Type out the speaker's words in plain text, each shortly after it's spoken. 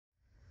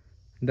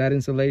That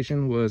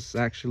insulation was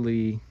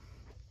actually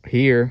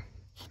here,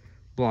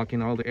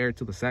 blocking all the air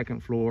to the second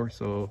floor,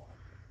 so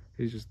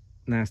it's just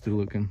nasty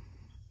looking.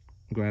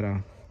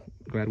 Glad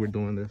we're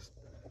doing this.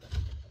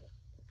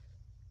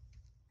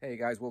 Hey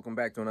guys, welcome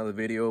back to another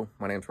video.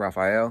 My name's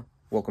Rafael.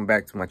 Welcome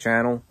back to my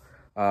channel.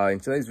 In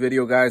today's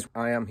video, guys,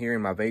 I am here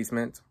in my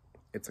basement.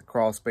 It's a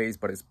crawl space,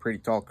 but it's a pretty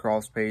tall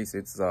crawl space.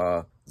 It's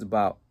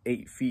about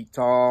 8 feet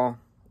tall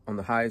on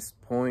the highest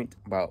point,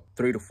 about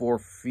 3 to 4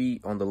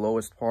 feet on the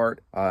lowest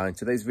part. In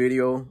today's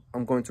video,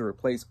 I'm going to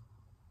replace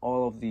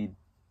all of the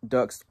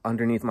ducts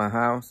underneath my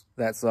house.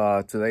 That's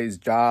today's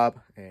job.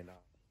 And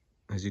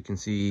as you can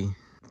see,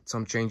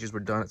 some changes were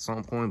done at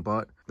some point,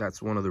 but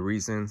that's one of the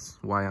reasons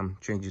why I'm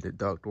changing the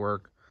duct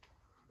work.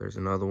 There's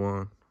another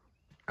one.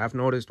 I've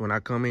noticed when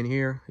I come in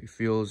here, it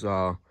feels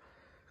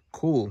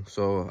cool,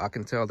 so I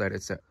can tell that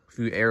it's a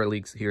few air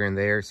leaks here and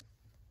there.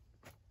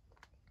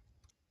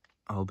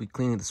 I'll be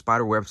cleaning the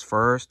spider webs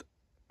first,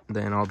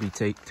 then I'll be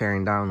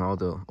tearing down all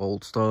the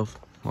old stuff.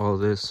 All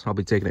of this, I'll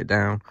be taking it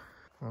down.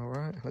 All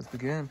right, let's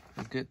begin.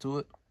 Let's get to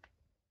it.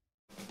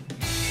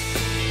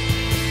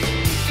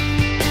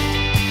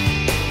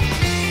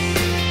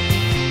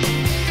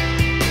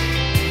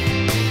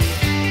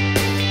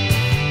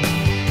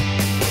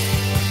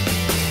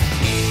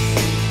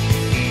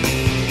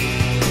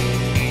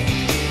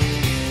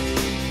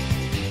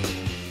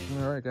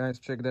 All right, guys,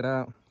 check that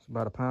out. It's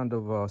about a pound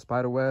of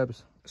spider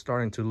webs.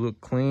 Starting to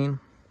look clean.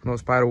 No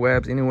spider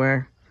webs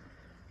anywhere.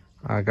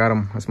 I got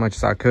them as much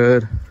as I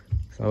could.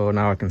 So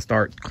now I can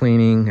start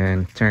cleaning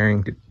and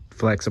tearing the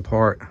flex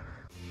apart.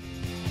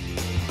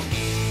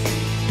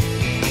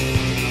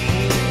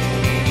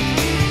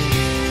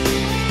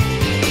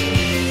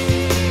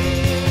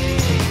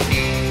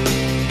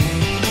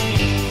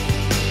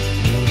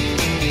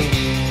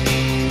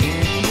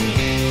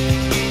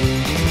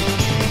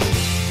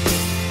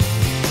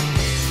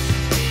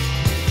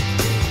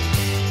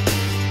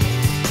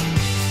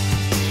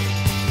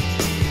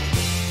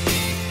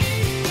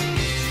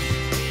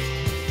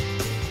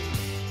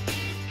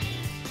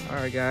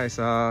 All right, guys,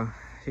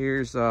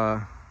 here's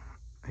the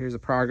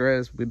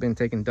progress. We've been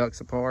taking ducts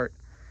apart.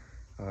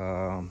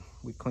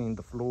 We cleaned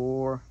the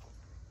floor,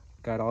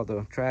 got all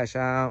the trash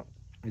out,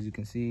 as you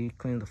can see.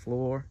 Cleaned the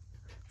floor,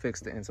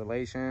 fixed the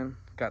insulation,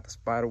 got the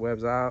spider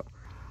webs out,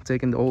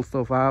 taking the old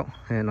stuff out.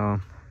 And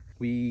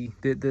we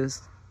did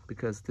this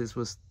because this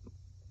was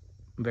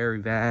very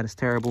bad. It's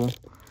terrible.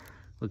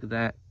 Look at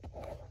that.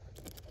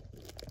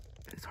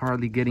 It's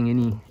hardly getting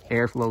any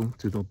airflow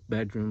to the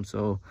bedroom,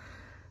 so,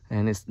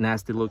 and it's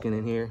nasty looking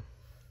in here.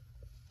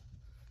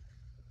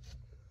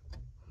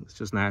 It's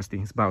just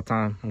nasty. It's about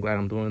time. I'm glad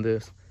I'm doing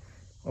this.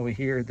 Over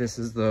here, this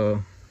is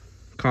the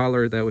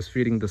collar that was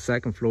feeding the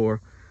second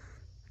floor.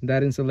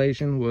 That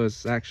insulation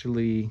was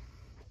actually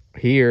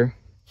here,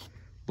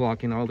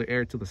 blocking all the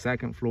air to the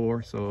second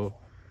floor, so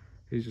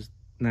it's just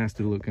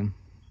nasty looking.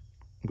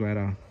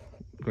 I'm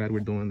glad we're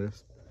doing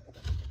this.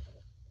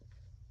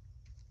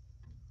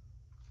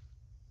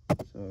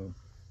 So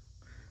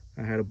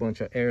I had a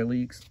bunch of air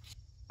leaks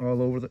all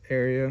over the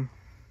area.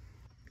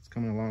 It's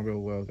coming along real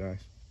well, guys.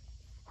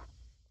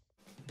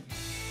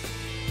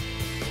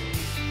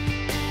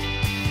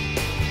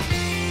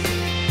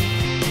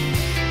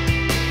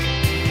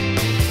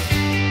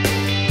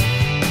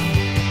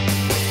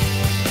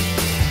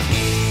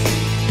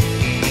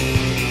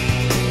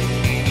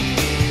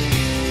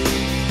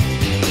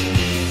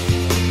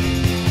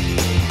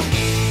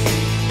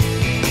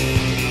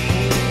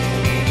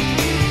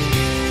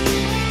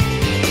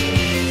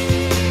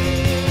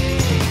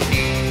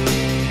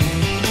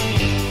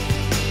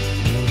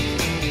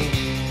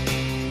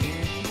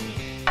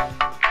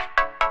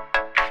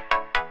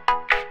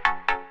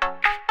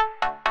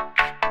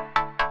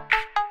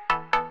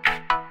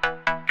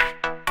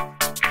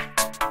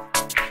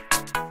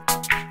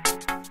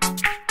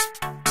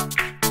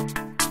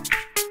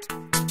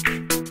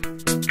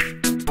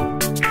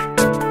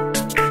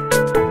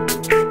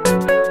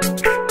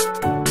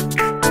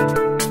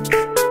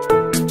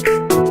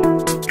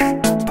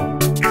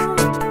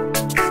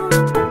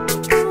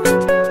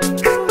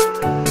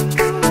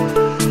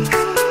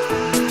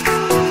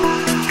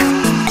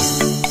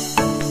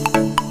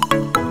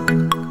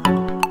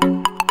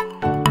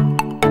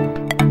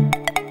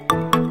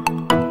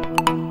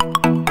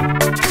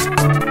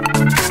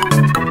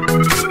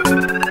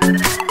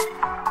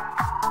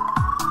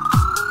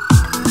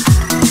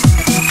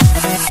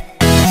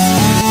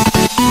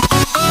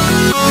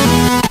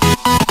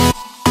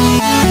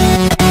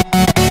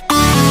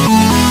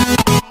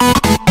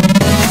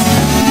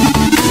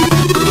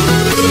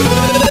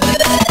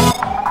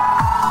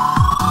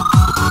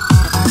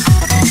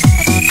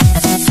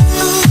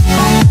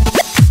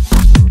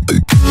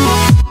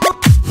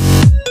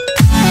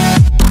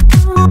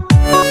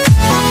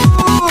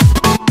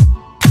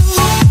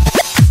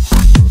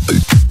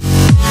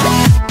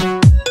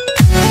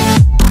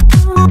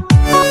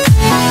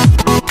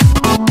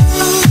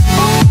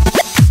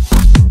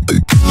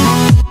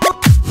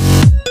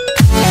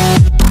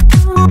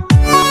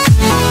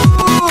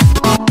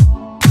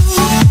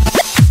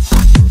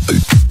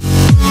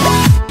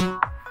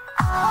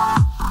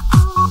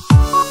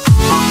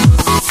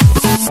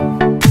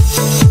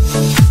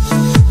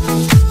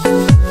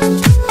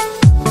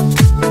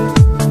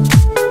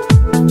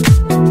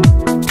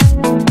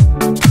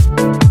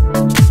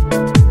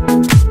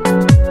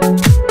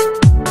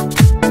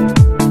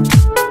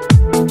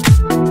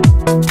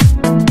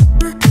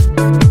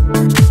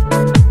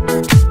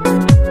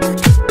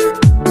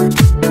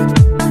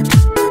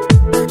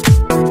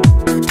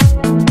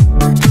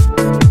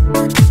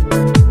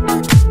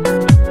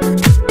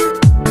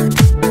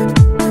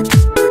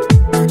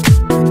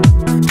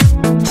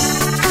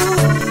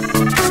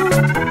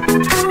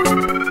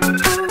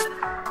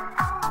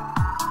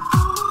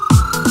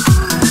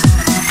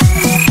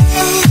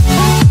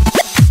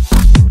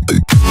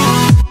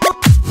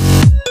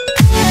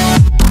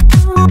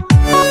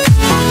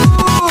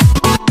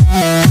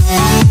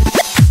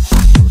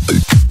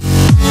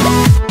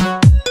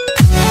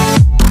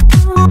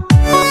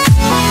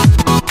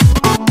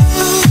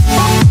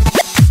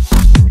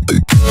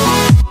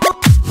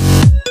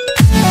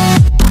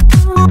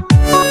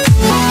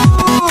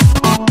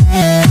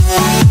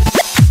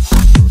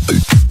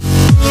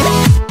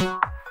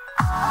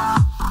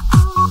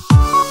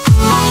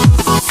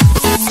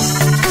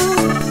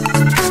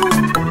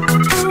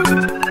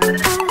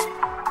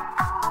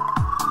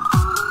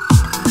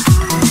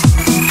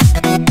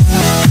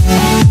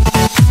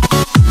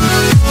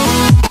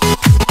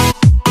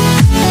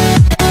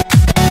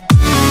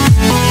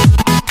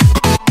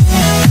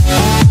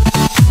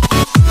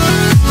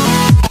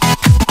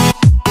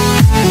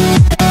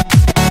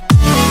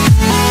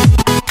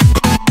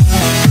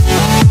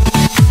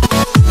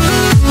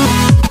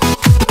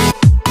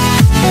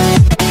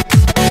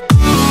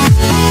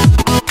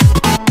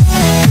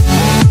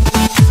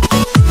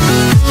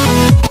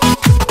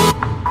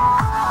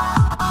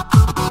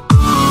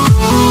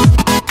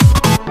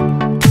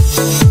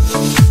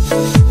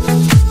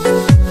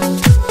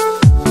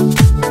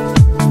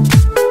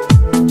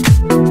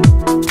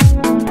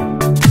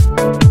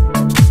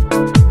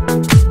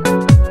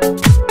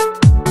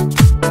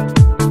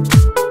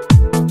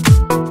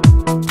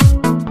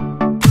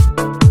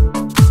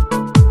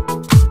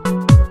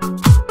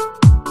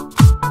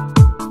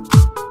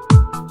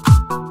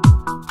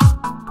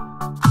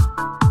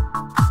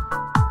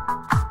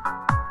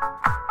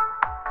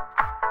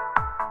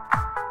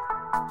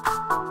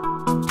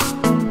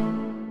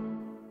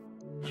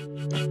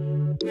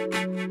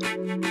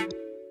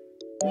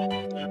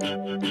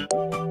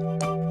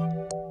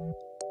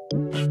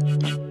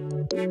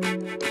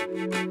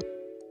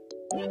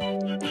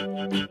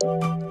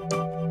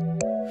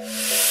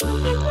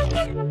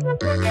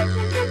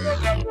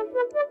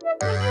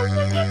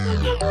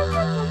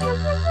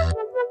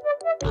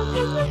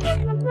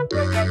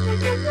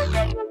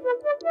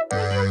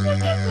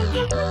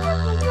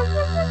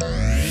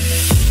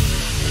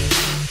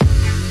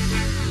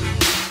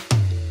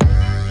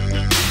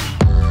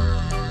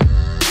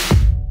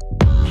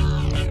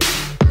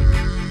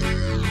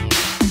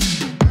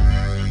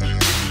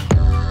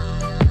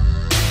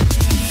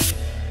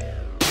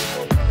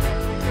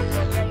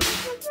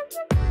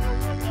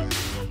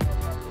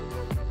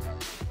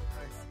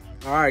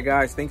 All right,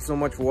 guys, thanks so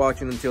much for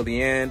watching until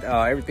the end.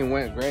 Everything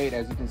went great.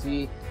 As you can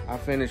see, I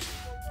finished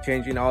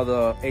changing all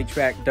the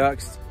HVAC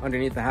ducts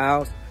underneath the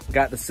house,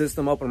 got the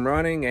system up and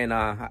running, and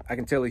I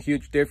can tell a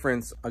huge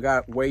difference. I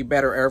got way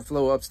better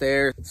airflow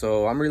upstairs,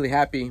 so I'm really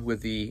happy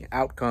with the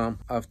outcome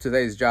of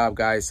today's job,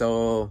 guys.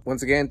 So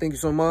once again, thank you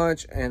so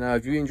much, and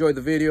if you enjoyed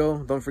the video,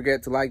 don't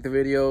forget to like the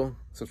video,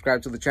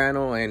 subscribe to the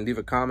channel, and leave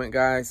a comment,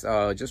 guys,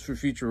 just for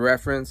future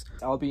reference.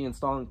 I'll be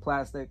installing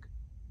plastic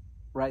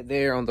right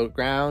there on the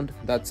ground.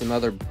 That's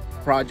another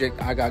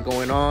project I got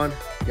going on.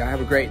 Y'all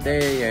have a great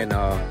day, and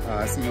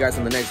I'll see you guys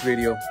in the next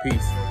video.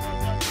 Peace.